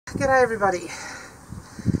G'day everybody.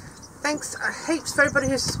 Thanks heaps for everybody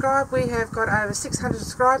who's subscribed. We have got over 600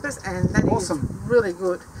 subscribers and that awesome. Is really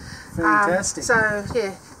good. Fantastic. So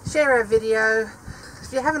yeah, share our video.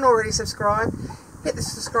 If you haven't already subscribed, hit the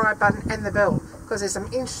subscribe button and the bell because there's some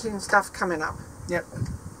interesting stuff coming up. Yep.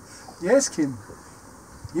 Yes, Kim.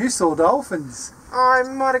 You saw dolphins. I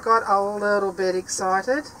might have got a little bit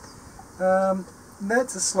excited.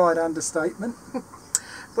 That's a slight understatement.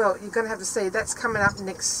 Well, you're going to have to see. That's coming up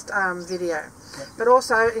next video. Yep. But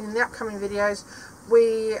also, in the upcoming videos,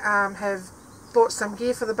 we have bought some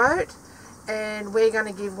gear for the boat, and we're going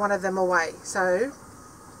to give one of them away. So,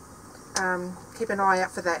 keep an eye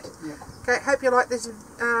out for that. Yep. Okay, hope you like this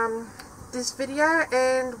this video,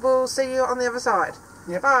 and we'll see you on the other side.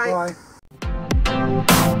 Yep. Bye. Bye.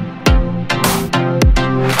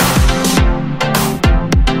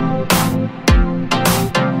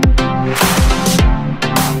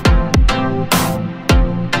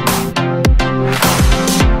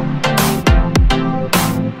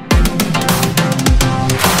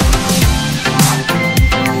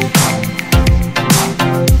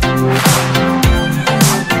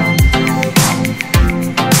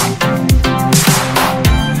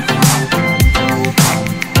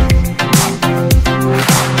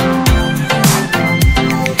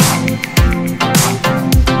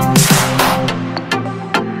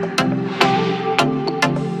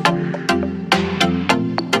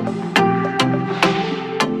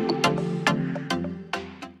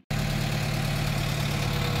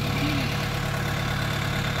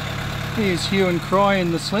 Here's Huon Cry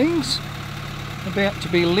in the slings, about to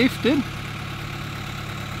be lifted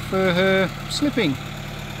for her slipping.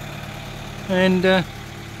 And the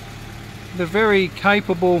very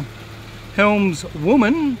capable Helms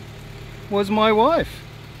woman was my wife.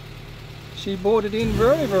 She brought it in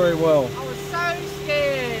very, very well. I was so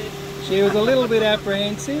scared. She was a little bit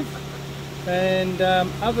apprehensive, and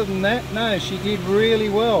other than that, no, she did really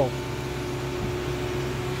well.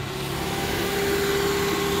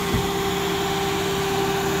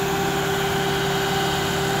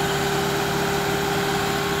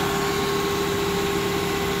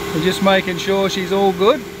 We're just making sure she's all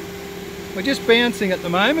good. We're just bouncing at the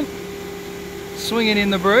moment, swinging in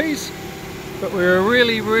the breeze, but we're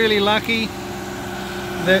really, really lucky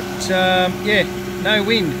that, yeah, no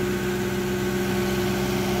wind.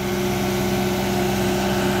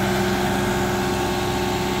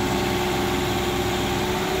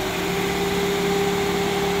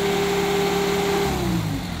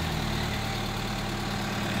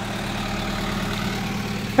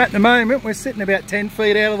 At the moment we're sitting about 10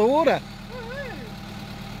 feet out of the water. Woohoo.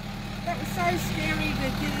 That was so scary to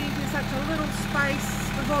get into such a little space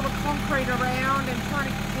with all the concrete around and trying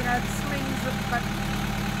to, you know, the slings, but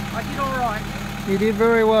I did alright. You did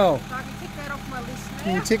very well. So I can tick that off my list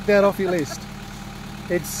now. You tick that off your list.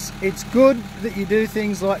 It's good that you do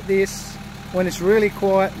things like this when it's really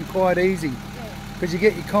quiet and quite easy, because you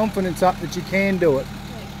get your confidence up that you can do it.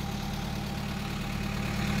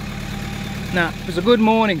 No, it was a good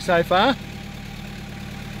morning so far.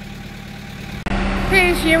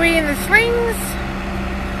 Here's Huey in the slings,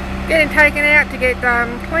 getting taken out to get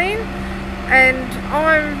clean, and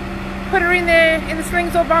I'm put her in there in the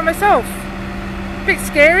slings all by myself. A bit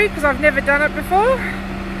scary because I've never done it before,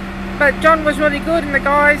 but John was really good, and the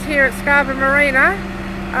guys here at Scarborough Marina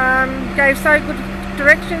gave so good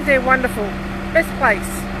directions. They're wonderful. Best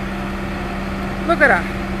place. Look at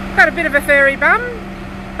her. Got a bit of a furry bum,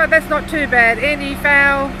 but that's not too bad.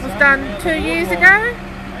 Anti-foul was done 2 years ago.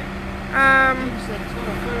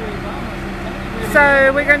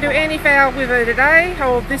 So we're going to do anti-foul with her today,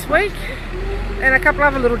 or this week, and a couple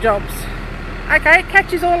other little jobs. Okay,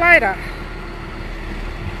 catch us all later.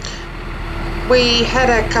 We had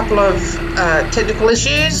a couple of technical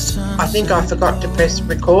issues. I think I forgot to press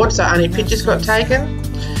record, so only pictures got taken.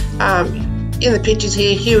 In the pictures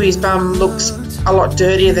here, Huey's bum looks a lot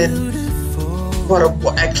dirtier than what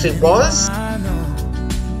it actually was.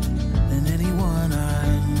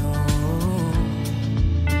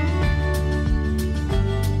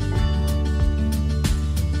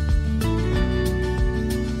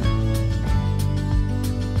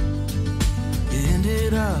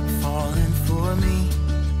 Ended up falling for me,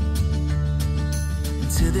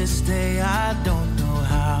 and to this day I don't know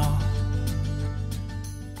how.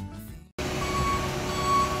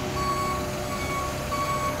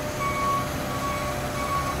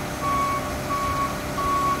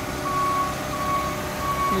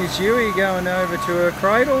 Here's Huey going over to her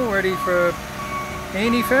cradle, ready for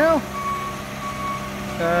anti-foul.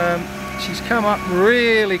 She's come up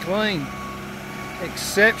really clean,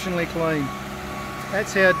 exceptionally clean.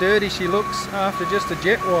 That's how dirty she looks after just a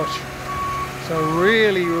jet wash. So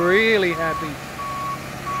really, really happy.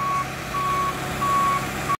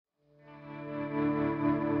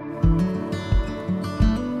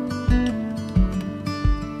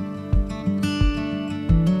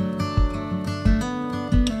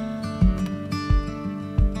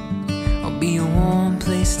 I'll be a warm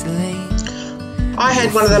place to lay. I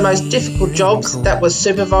had one of the most difficult jobs, that was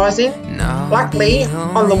supervising. Luckily,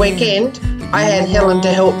 on the weekend, I had Helen to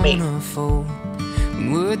help me.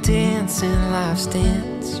 When we're dancing life's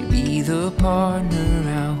dance, you'll be the partner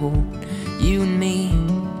I hold. You and me,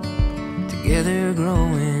 together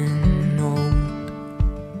growing old.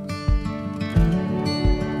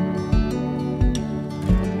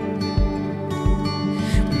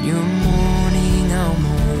 When you're mourning, I'll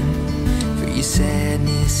mourn for your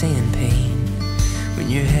sadness and pain. When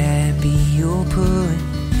you're happy, you'll put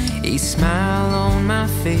a smile on my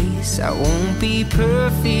face. I won't be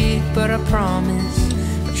perfect, but I promise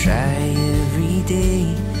I'll try every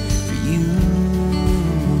day for you.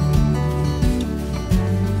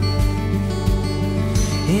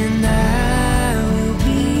 And I will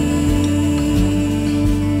be,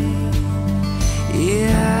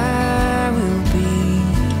 yeah, I will be.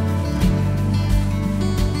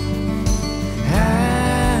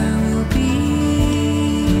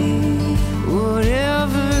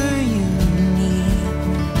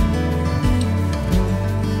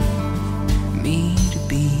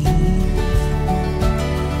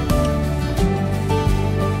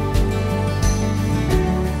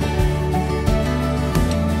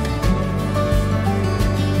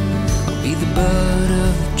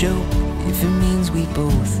 If it means we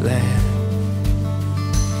both laugh,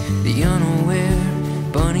 the unaware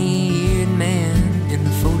bunny-eared man in the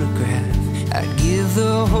photograph, I'd give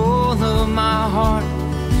the whole of my heart.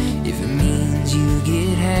 If it means you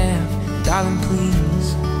get half, darling,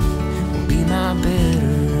 please, will be my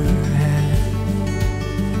better half.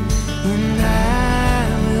 And I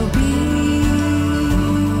will be,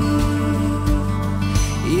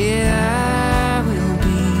 yeah,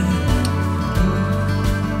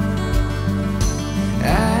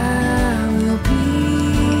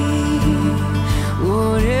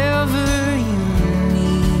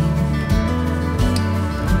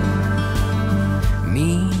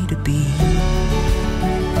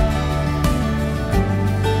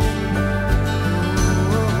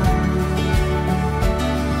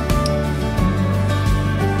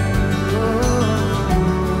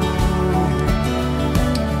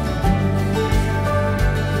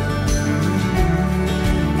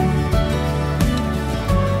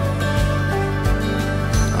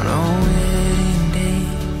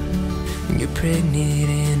 pregnant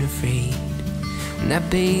and afraid, when that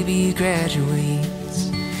baby graduates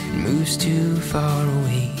and moves too far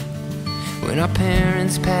away, when our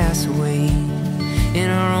parents pass away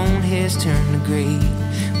and our own hairs turn to grey,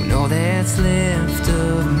 when all that's left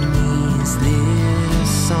of me is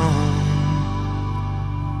this song,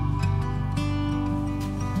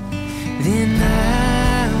 then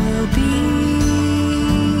I will be,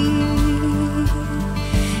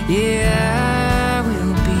 yeah,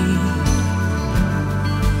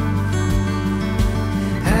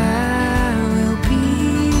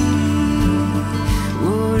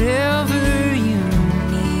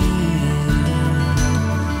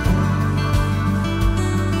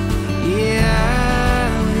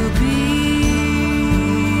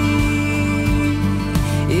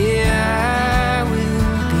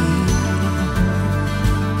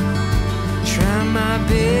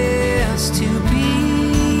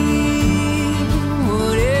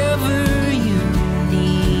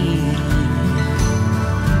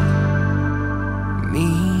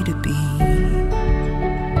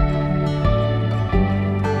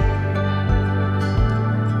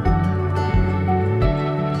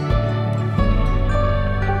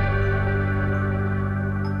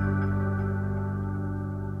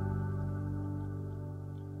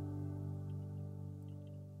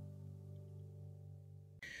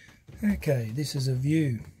 Okay, this is a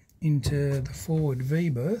view into the forward V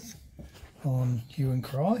berth on Huon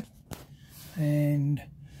Cry, and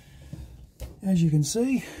as you can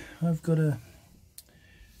see, I've got a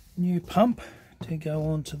new pump to go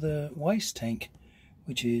onto the waste tank,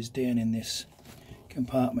 which is down in this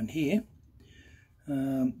compartment here.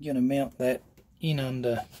 I'm going to mount that in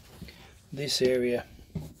under this area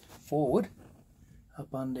forward,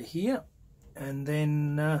 up under here, and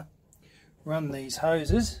then run these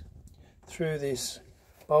hoses through this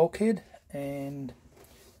bulkhead and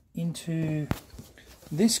into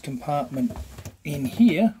this compartment in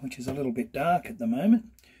here, which is a little bit dark at the moment,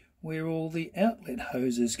 where all the outlet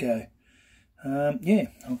hoses go. yeah,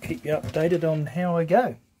 I'll keep you updated on how I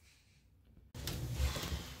go.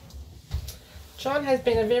 John has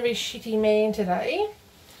been a very shitty man today.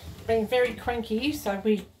 Been very cranky, so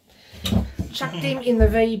we chucked him in the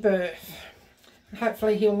V-berth.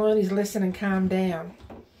 Hopefully he'll learn his lesson and calm down.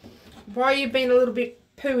 Why are you being a little bit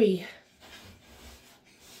pooey?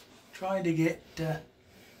 Trying to get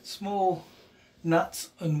small nuts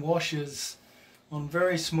and washers on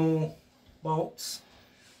very small bolts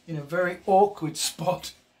in a very awkward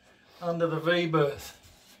spot under the V-berth.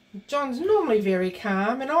 John's normally very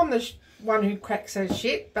calm, and I'm the one who cracks her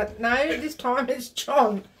shit, but no, this time it's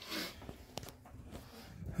John.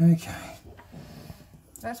 Okay.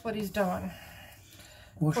 That's what he's doing.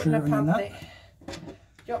 Washer Putting a and a pump nut. there. Do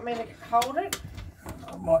you want me to hold it?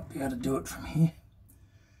 I might be able to do it from here.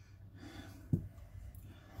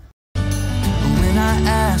 When I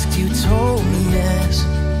asked, you told me yes,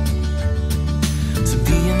 to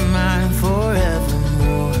be in mine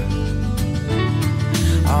forevermore.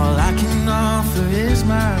 All I can offer is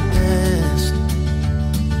my best,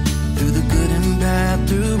 through the good and bad,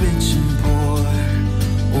 through rich and poor.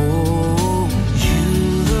 Oh, you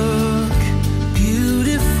look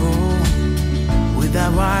beautiful with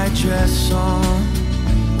that white dress on,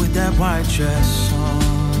 with that white dress on.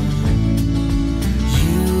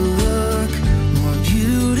 You look more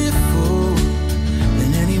beautiful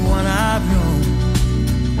than anyone I've known,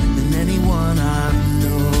 than anyone I've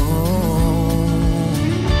known.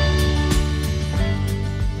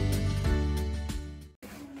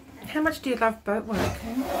 How much do you love boat work?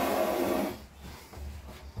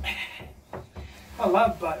 I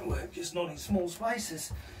love boat work, just not in small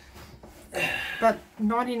spaces. But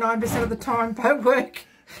 99% of the time boat work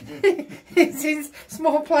is in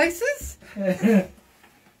small places.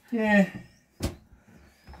 Yeah,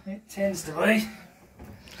 it tends to be.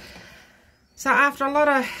 So after a lot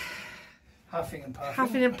of Huffing and puffing.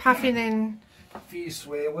 huffing and puffing, and A few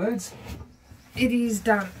swear words. it is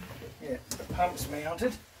done. Yeah, the pump's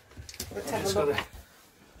mounted. Let's I've have just a got look.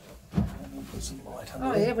 to put some light under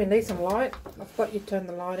Oh there. yeah, we need some light. I've got you turn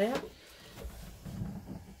the light out.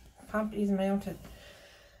 Pump is mounted.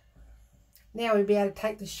 Now we'll be able to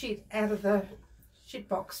take the shit out of the shit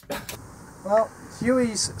box. Well,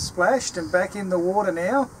 Huey's splashed and back in the water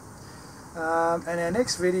now. And our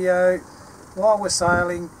next video, while we're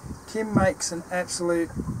sailing, Kim makes an absolute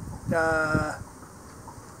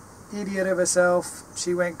idiot of herself.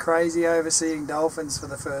 She went crazy over seeing dolphins for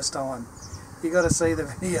the first time. You got to see the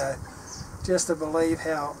video just to believe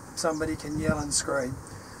how somebody can yell and scream.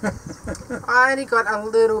 I only got a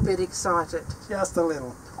little bit excited. Just a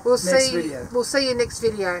little. We'll Next see. video. We'll see you next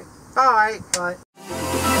video. Bye. Bye.